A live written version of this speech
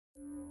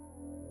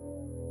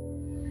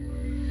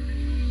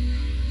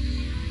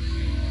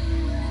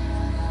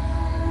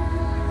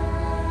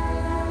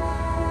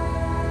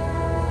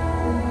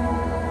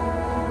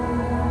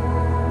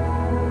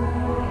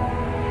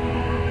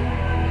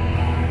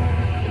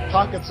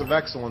pockets of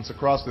excellence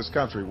across this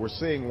country. We're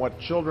seeing what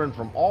children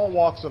from all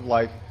walks of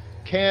life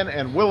can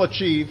and will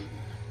achieve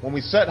when we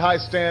set high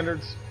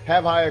standards,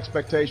 have high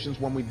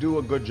expectations, when we do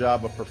a good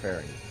job of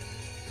preparing you.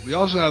 We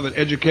also have an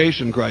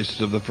education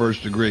crisis of the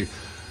first degree.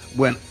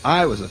 When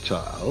I was a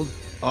child,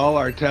 all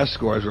our test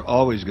scores were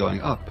always going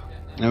up,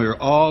 and we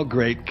were all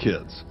great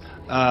kids.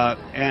 But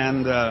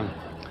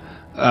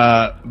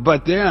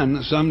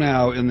then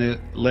somehow in the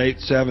late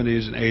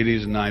 70s and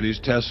 80s and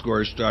 90s, test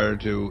scores started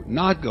to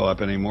not go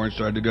up anymore and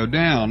started to go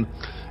down.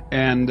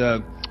 And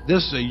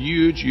this is a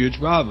huge, huge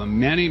problem.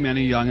 Many,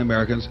 many young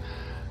Americans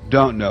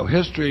don't know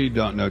history,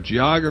 don't know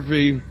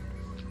geography,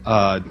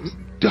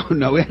 don't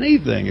know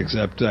anything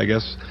except, I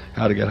guess,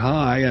 how to get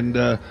high.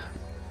 And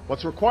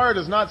what's required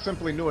is not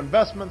simply new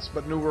investments,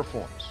 but new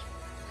reforms.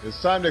 It's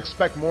time to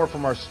expect more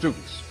from our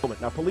students.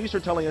 Now, police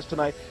are telling us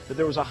tonight that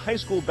there was a high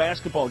school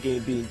basketball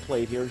game being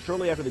played here.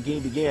 Shortly after the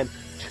game began,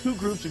 two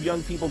groups of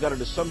young people got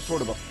into some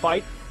sort of a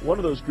fight. One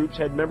of those groups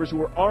had members who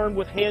were armed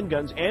with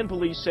handguns and,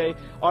 police say,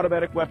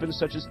 automatic weapons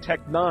such as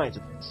Tech-9s.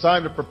 It's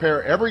time to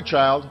prepare every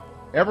child,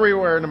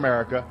 everywhere in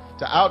America,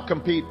 to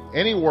outcompete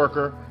any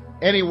worker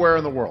anywhere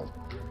in the world.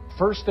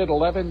 First at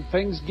 11,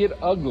 things get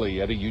ugly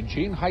at a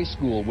Eugene high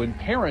school when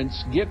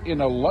parents get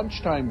in a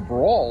lunchtime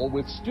brawl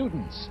with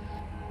students.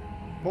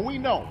 But we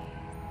know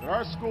that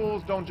our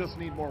schools don't just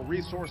need more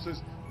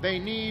resources, they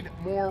need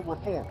more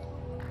reform.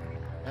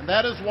 And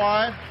that is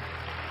why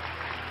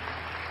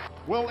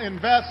we'll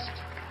invest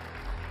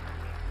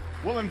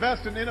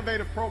in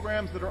innovative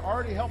programs that are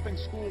already helping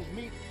schools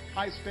meet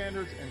high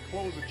standards and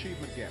close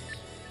achievement gaps.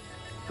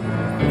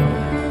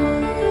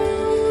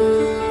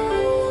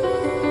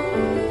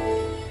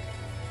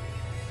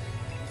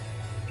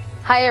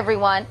 Hi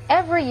everyone.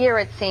 Every year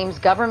it seems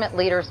government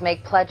leaders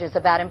make pledges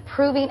about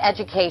improving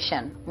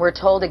education. We're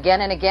told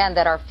again and again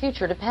that our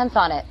future depends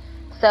on it.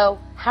 So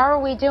how are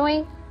we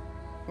doing?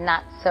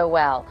 Not so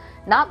well.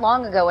 Not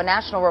long ago, a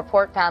national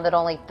report found that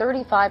only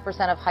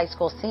 35% of high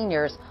school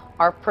seniors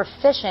are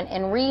proficient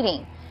in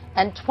reading,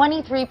 and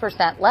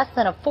 23%, less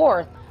than a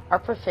fourth, are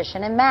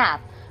proficient in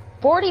math.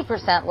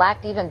 40%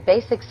 lacked even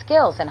basic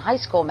skills in high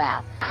school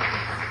math.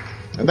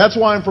 And that's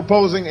why I'm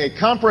proposing a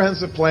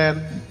comprehensive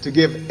plan to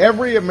give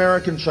every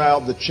American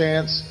child the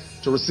chance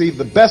to receive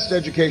the best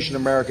education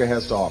America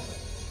has to offer,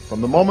 from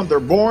the moment they're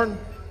born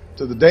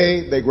to the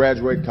day they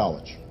graduate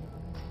college.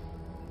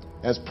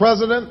 As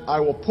president, I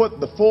will put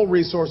the full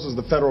resources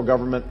of the federal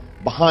government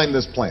behind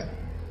this plan.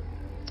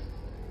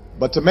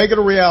 But to make it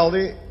a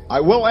reality, I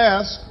will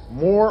ask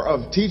more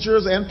of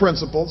teachers and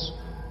principals,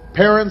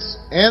 parents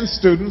and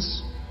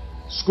students,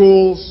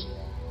 schools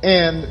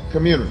and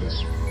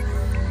communities.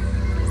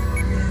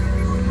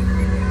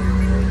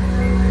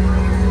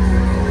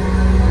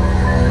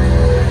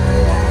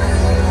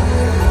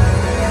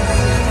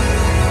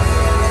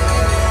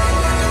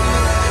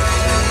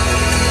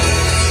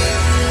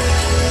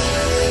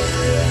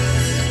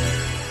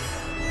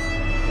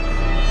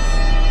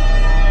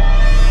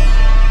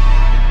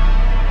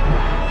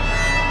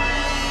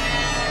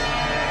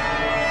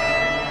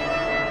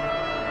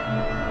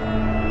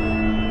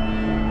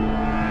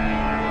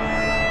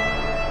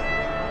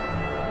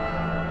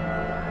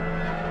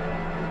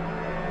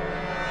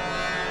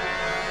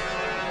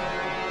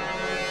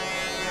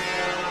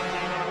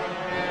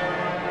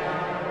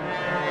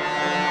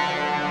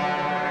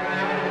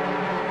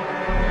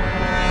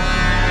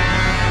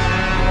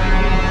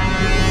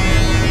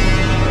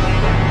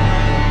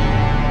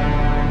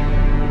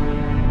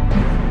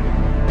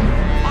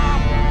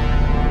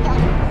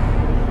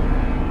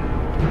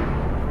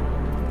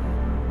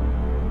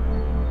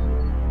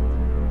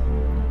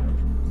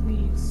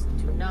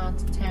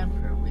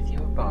 Tamper with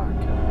your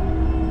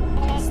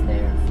barcode. It is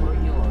there for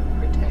your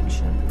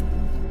protection.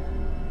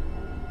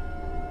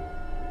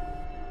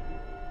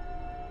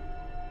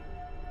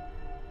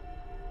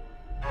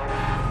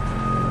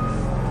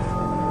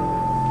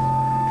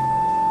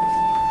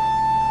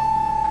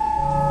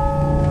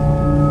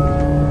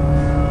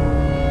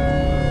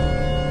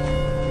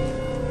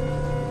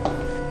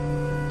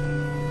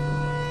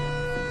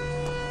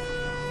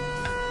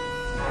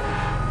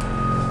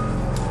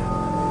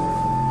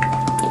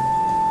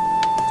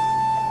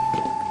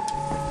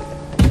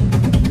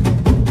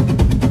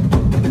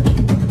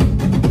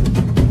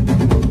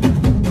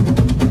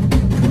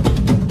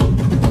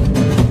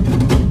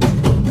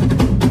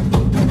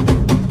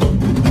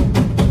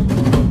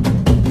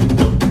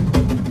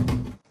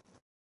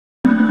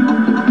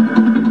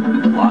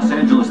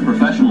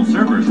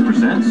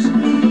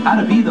 How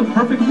to be the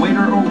perfect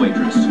waiter or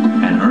waitress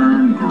and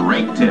earn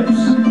great tips.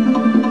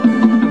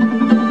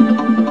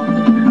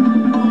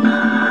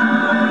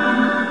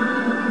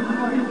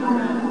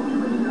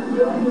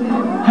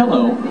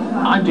 Hello,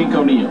 I'm Dink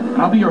O'Neill,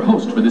 and I'll be your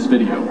host for this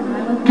video.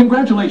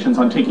 Congratulations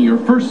on taking your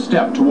first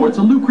step towards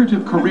a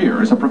lucrative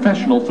career as a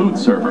professional food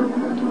server.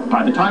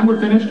 By the time we're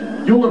finished,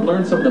 you'll have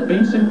learned some of the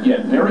basic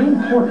yet very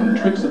important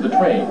tricks of the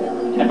trade.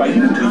 And by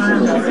using these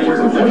things,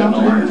 you'll go out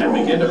there and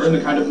begin to earn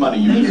the kind of money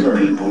you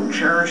deserve.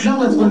 Now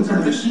let's learn some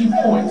of the key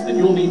points that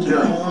you'll need to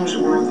know.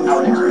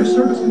 Our expert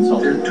service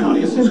consultant,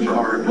 Connie Ascension,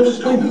 will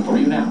explain them for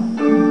you now.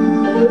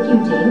 Thank you,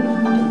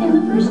 Dean. In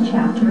the first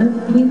chapter,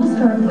 we will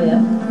start with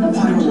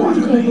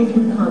approaching tables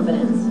with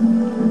confidence.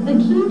 The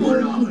key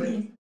word here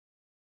is...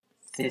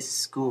 This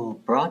school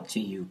brought to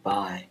you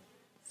by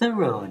the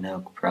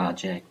Roanoke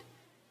Project,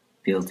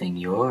 building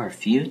your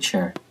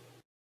future.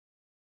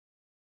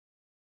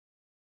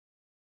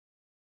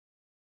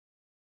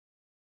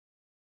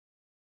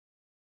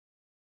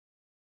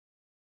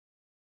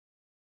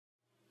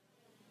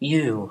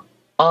 You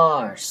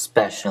are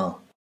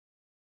special.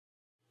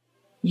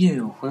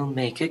 You will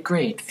make a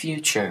great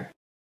future.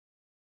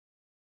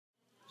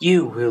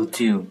 You will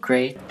do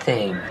great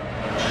things.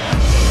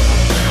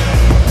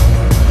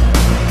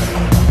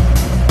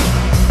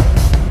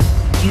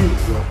 You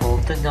will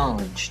hold the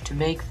knowledge to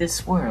make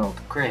this world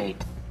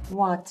great.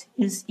 What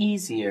is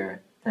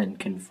easier than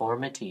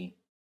conformity?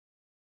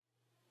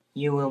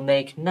 You will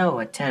make no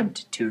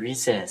attempt to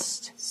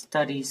resist.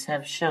 Studies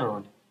have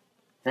shown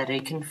that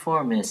a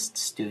conformist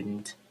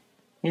student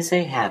is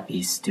a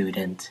happy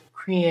student.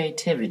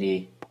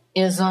 Creativity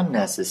is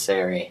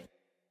unnecessary.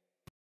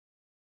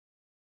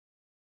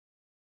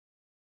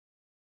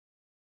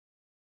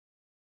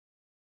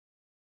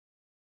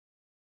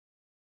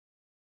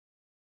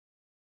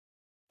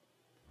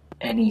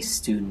 Any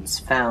students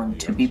found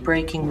to be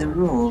breaking the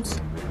rules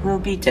will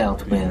be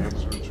dealt with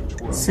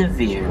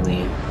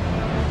severely.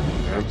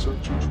 Answer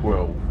to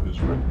 12 is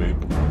red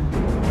maple.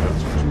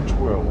 Answer to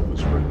 12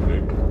 is red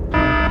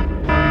maple.